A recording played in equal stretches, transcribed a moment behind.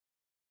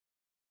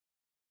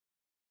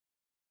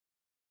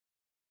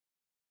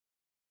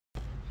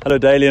Hello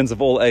Dalians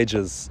of all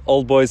ages,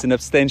 old boys in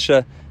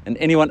absentia, and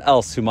anyone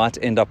else who might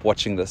end up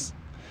watching this.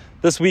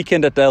 This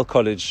weekend at Dale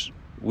College,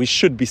 we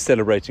should be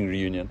celebrating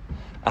reunion.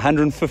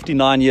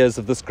 159 years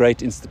of this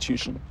great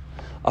institution.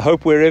 I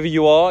hope wherever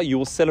you are, you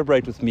will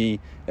celebrate with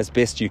me as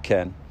best you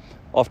can.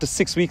 After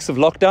 6 weeks of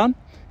lockdown,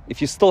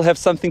 if you still have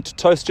something to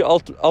toast your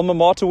alma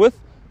mater with,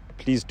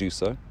 please do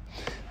so.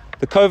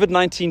 The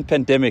COVID-19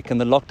 pandemic and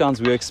the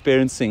lockdowns we are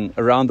experiencing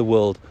around the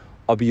world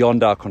are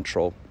beyond our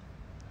control.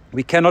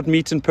 We cannot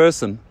meet in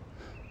person,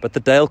 but the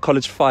Dale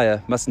College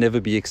fire must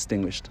never be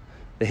extinguished.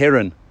 The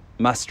heron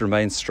must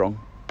remain strong.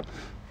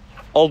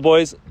 Old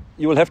boys,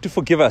 you will have to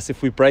forgive us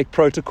if we break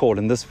protocol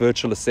in this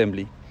virtual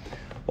assembly.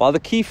 While the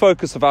key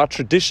focus of our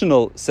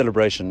traditional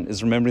celebration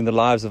is remembering the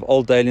lives of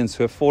old Dalians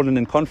who have fallen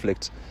in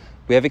conflict,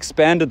 we have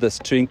expanded this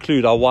to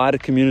include our wider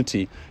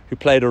community who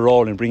played a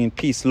role in bringing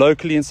peace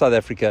locally in South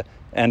Africa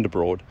and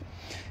abroad.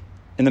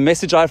 In the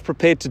message I have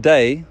prepared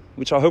today,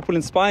 which I hope will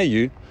inspire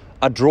you,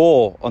 I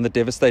draw on the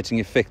devastating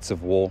effects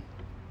of war.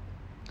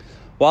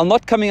 While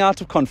not coming out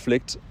of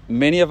conflict,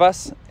 many of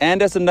us,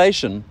 and as a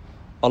nation,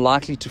 are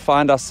likely to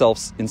find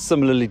ourselves in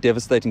similarly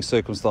devastating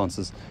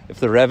circumstances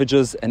if the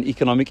ravages and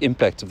economic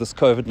impact of this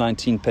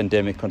COVID-19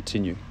 pandemic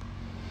continue.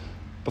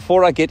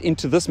 Before I get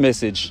into this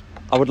message,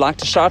 I would like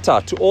to shout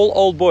out to all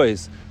old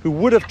boys who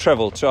would have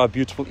travelled to our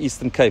beautiful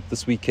Eastern Cape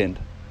this weekend.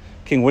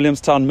 King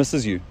Williamstown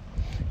misses you,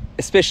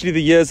 especially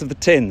the years of the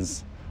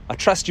tens. I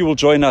trust you will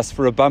join us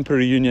for a bumper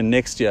reunion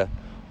next year,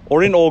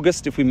 or in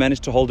August if we manage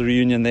to hold a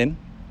reunion then.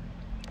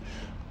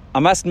 I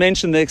must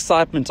mention the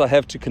excitement I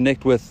have to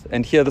connect with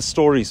and hear the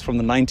stories from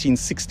the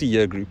 1960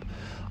 year group.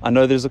 I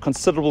know there's a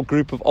considerable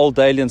group of old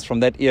Dalians from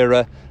that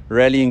era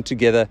rallying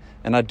together,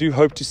 and I do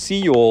hope to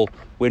see you all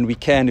when we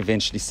can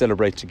eventually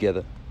celebrate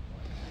together.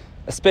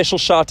 A special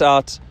shout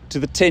out to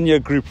the 10-year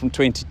group from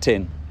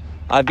 2010.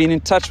 I've been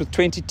in touch with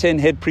 2010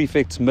 head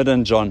prefect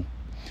Midden John.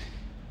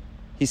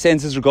 He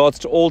sends his regards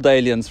to all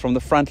Dalians from the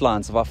front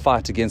lines of our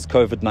fight against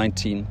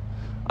COVID-19.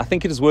 I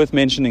think it is worth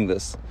mentioning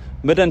this.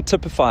 Midden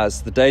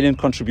typifies the Dalian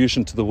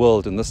contribution to the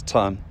world in this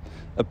time.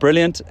 A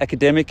brilliant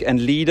academic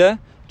and leader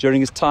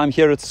during his time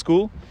here at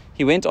school,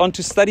 he went on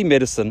to study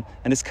medicine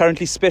and is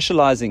currently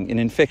specializing in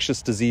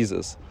infectious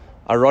diseases.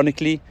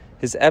 Ironically,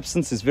 his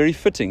absence is very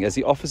fitting as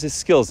he offers his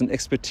skills and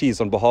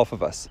expertise on behalf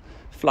of us.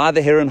 Fly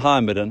the heron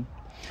high, Midden.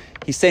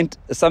 He sent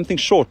something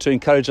short to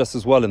encourage us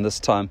as well in this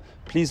time.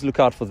 Please look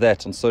out for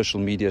that on social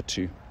media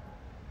too.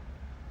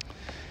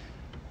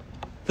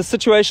 The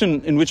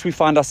situation in which we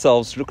find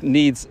ourselves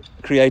needs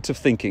creative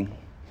thinking.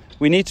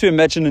 We need to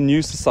imagine a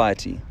new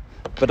society,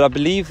 but I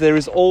believe there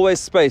is always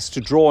space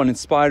to draw on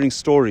inspiring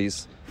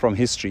stories from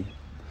history.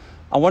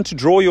 I want to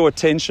draw your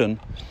attention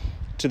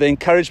to the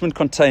encouragement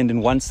contained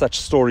in one such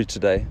story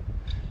today.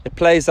 It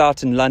plays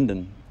out in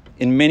London,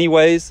 in many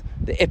ways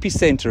the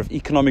epicenter of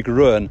economic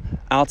ruin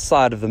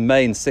outside of the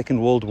main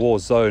Second World War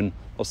zone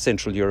of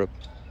Central Europe.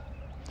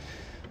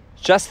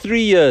 Just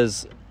 3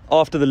 years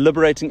after the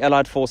liberating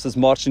Allied forces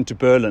marched into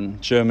Berlin,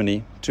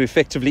 Germany, to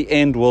effectively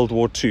end World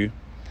War II,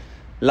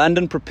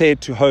 London prepared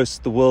to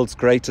host the world's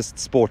greatest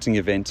sporting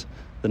event,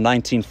 the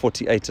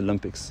 1948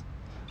 Olympics.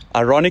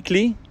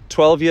 Ironically,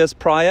 12 years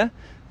prior,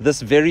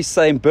 this very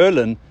same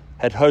Berlin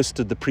had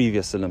hosted the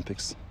previous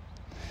Olympics.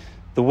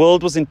 The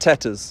world was in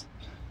tatters,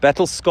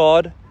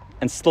 battle-scarred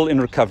and still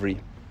in recovery.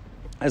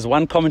 As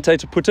one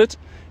commentator put it,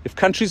 if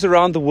countries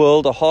around the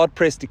world are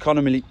hard-pressed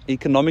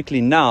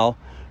economically now,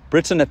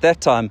 Britain at that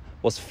time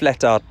was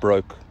flat out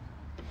broke.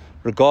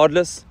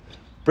 Regardless,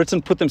 Britain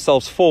put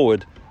themselves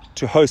forward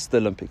to host the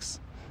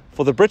Olympics.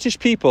 For the British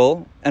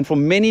people and for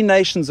many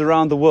nations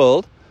around the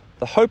world,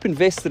 the hope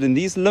invested in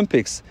these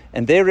Olympics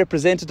and their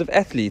representative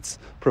athletes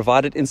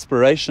provided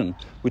inspiration,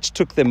 which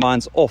took their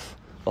minds off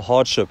the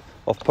hardship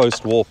of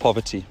post-war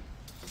poverty.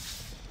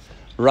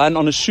 Run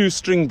on a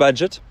shoestring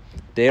budget,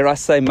 dare I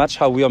say much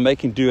how we are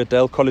making do at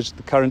Dale College at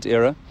the current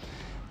era,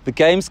 the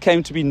games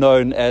came to be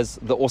known as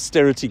the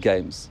austerity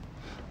games.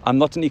 I'm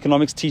not an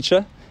economics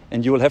teacher,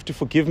 and you will have to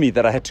forgive me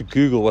that I had to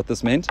Google what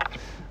this meant.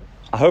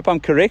 I hope I'm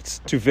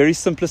correct to very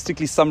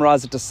simplistically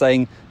summarize it as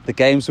saying the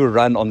games were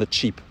run on the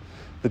cheap.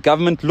 The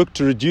government looked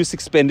to reduce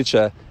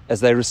expenditure as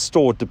they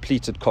restored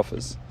depleted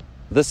coffers.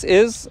 This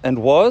is and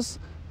was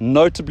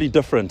notably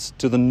different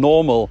to the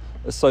normal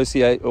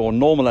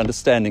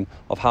understanding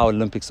of how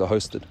Olympics are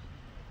hosted.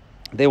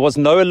 There was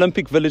no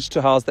Olympic village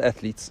to house the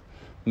athletes.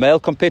 Male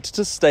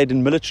competitors stayed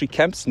in military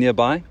camps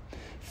nearby.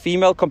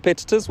 Female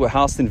competitors were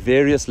housed in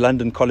various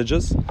London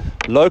colleges.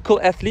 Local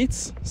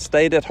athletes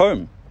stayed at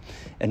home.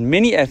 And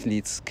many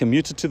athletes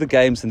commuted to the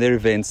games and their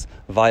events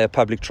via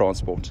public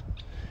transport.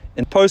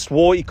 In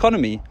post-war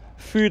economy,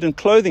 food and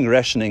clothing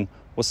rationing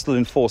was still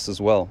in force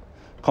as well.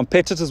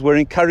 Competitors were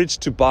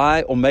encouraged to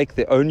buy or make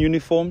their own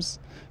uniforms.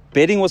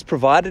 Bedding was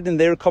provided in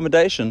their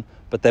accommodation,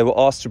 but they were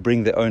asked to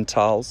bring their own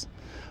towels.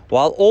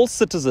 While all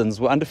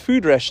citizens were under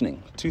food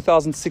rationing,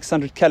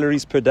 2,600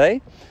 calories per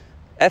day,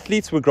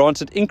 athletes were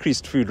granted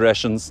increased food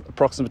rations,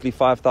 approximately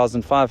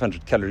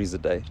 5,500 calories a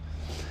day.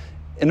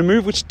 In a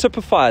move which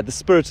typified the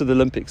spirit of the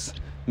Olympics,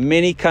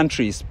 many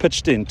countries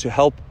pitched in to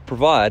help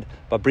provide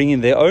by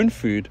bringing their own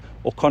food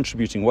or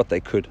contributing what they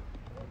could.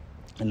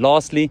 And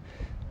lastly,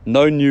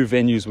 no new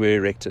venues were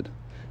erected.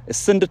 A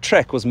cinder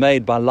track was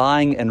made by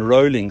lying and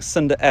rolling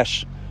cinder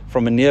ash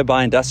from a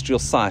nearby industrial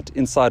site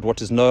inside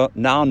what is now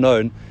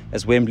known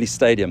as Wembley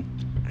Stadium,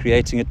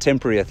 creating a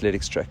temporary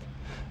athletics track.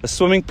 A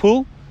swimming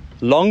pool,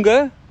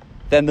 longer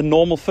than the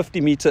normal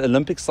 50-meter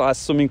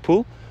Olympic-sized swimming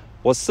pool,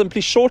 was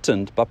simply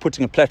shortened by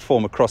putting a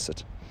platform across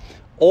it.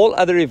 All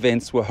other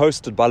events were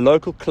hosted by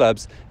local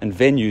clubs and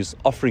venues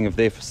offering of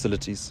their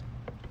facilities.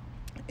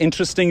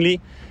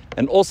 Interestingly,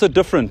 and also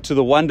different to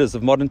the wonders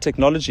of modern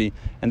technology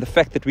and the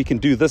fact that we can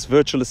do this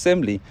virtual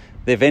assembly,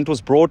 the event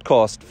was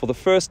broadcast for the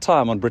first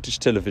time on British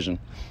television.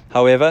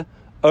 However,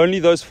 only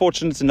those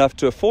fortunate enough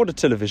to afford a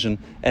television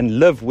and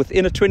live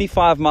within a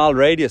 25-mile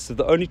radius of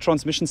the only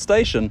transmission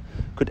station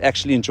could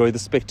actually enjoy the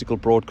spectacle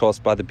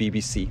broadcast by the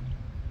BBC.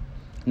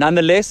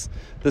 Nonetheless,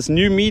 this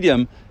new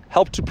medium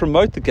helped to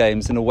promote the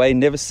Games in a way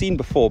never seen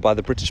before by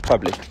the British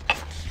public.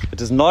 It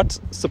is not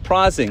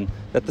surprising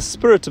that the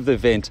spirit of the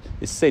event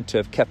is said to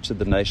have captured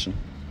the nation.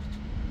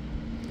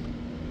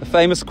 A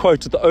famous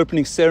quote at the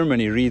opening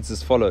ceremony reads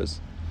as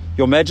follows: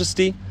 "Your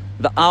Majesty,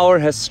 the hour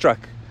has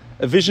struck.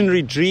 A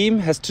visionary dream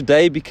has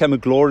today become a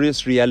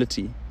glorious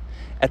reality.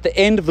 At the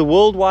end of the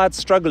worldwide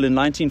struggle in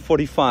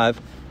 1945,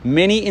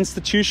 many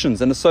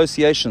institutions and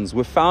associations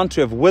were found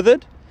to have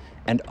withered,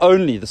 and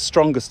only the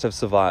strongest have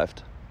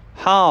survived.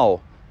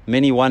 How,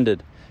 many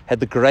wondered,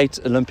 had the great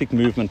Olympic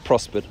movement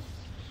prospered?"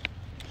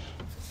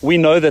 We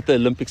know that the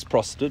Olympics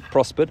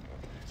prospered.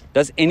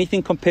 Does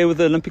anything compare with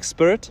the Olympic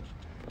spirit?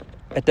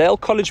 At Dale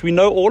College, we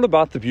know all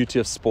about the beauty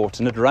of sport,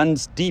 and it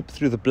runs deep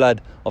through the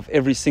blood of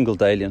every single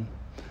Dalian.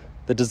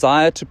 The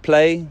desire to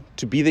play,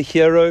 to be the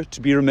hero, to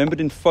be remembered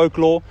in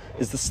folklore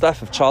is the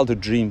stuff of childhood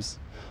dreams.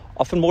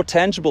 Often more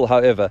tangible,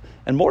 however,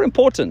 and more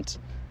important,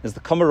 is the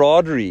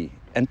camaraderie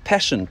and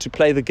passion to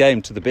play the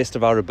game to the best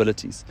of our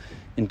abilities.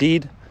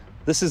 Indeed,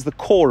 this is the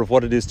core of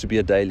what it is to be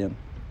a Dalian.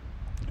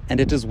 And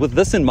it is with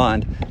this in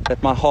mind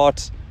that my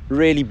heart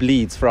really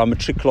bleeds for our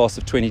matric class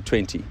of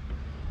 2020.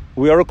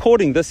 We are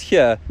recording this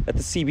here at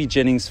the CB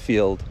Jennings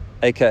Field,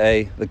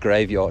 aka the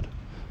Graveyard.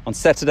 On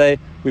Saturday,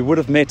 we would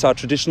have met our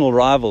traditional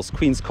rivals,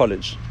 Queen's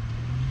College.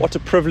 What a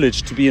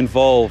privilege to be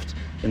involved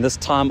in this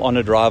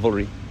time-honoured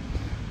rivalry.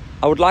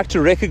 I would like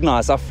to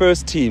recognise our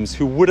first teams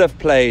who would have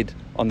played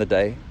on the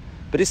day,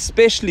 but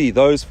especially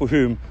those for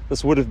whom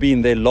this would have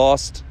been their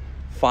last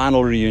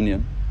final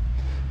reunion.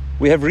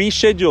 We have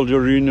rescheduled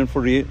your reunion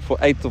for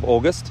 8th of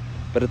August,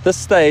 but at this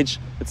stage,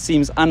 it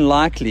seems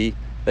unlikely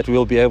that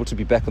we'll be able to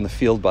be back on the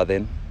field by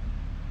then.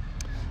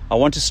 I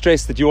want to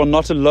stress that you are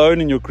not alone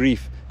in your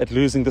grief at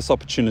losing this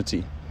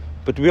opportunity,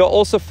 but we are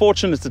also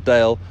fortunate at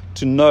Dale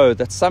to know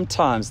that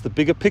sometimes the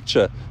bigger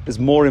picture is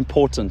more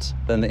important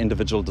than the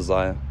individual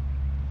desire.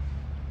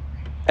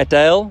 At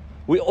Dale,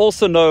 we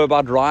also know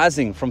about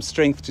rising from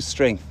strength to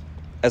strength.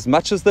 As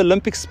much as the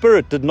Olympic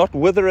spirit did not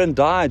wither and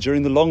die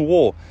during the Long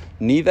War,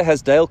 neither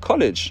has Dale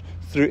College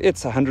through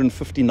its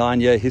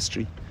 159-year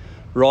history.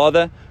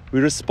 Rather, we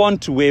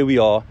respond to where we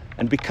are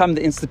and become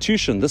the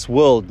institution this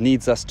world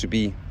needs us to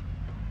be.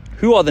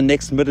 Who are the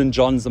next Midden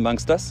Johns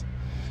amongst us?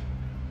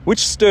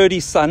 Which sturdy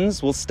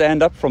sons will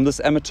stand up from this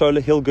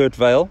Amatola hill-girt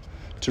vale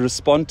to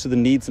respond to the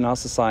needs in our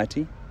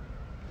society?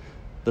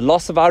 The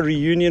loss of our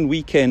reunion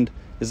weekend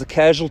is a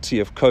casualty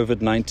of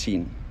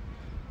COVID-19.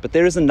 But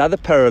there is another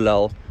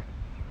parallel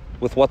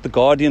with what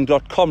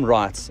TheGuardian.com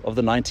writes of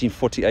the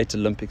 1948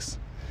 Olympics.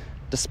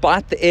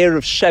 Despite the air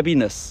of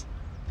shabbiness,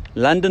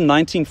 London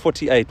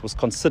 1948 was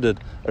considered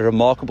a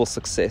remarkable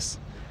success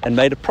and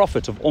made a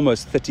profit of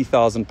almost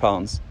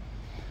 £30,000.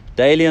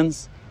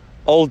 Dalians,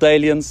 old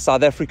Dalians,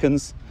 South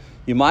Africans,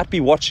 you might be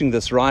watching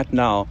this right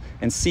now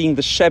and seeing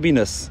the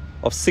shabbiness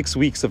of 6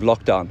 weeks of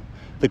lockdown.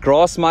 The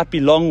grass might be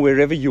long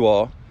wherever you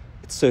are.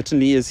 It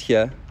certainly is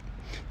here.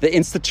 The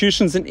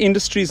institutions and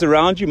industries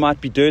around you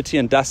might be dirty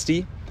and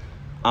dusty.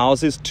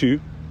 Ours is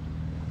too.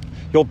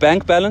 Your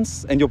bank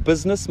balance and your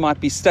business might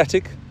be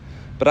static,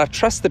 but I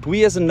trust that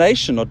we as a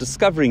nation are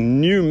discovering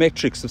new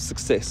metrics of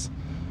success.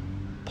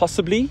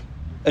 Possibly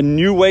a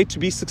new way to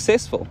be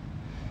successful.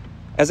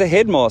 As a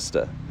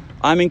headmaster,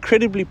 I'm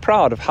incredibly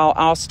proud of how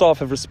our staff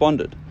have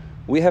responded.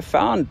 We have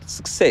found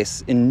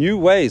success in new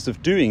ways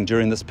of doing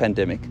during this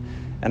pandemic,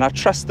 and I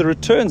trust the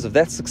returns of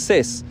that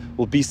success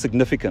will be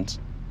significant.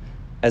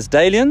 As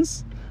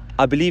Dalians,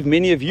 I believe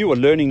many of you are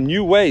learning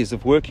new ways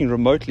of working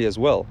remotely as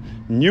well,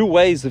 new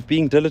ways of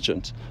being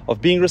diligent,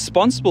 of being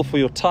responsible for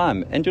your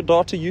time and your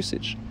data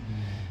usage.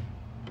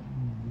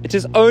 It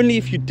is only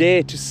if you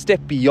dare to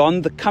step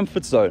beyond the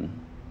comfort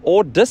zone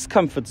or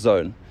discomfort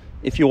zone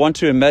if you want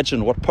to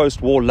imagine what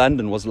post-war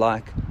London was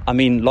like,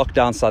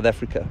 lockdown South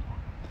Africa,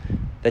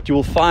 that you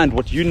will find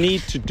what you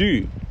need to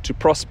do to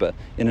prosper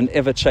in an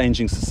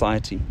ever-changing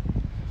society.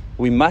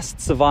 We must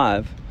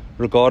survive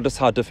regardless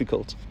how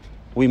difficult.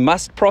 We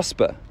must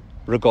prosper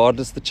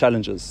regardless the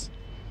challenges.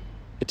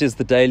 It is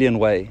the Dalian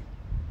way,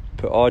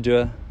 per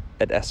ardua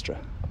et astra.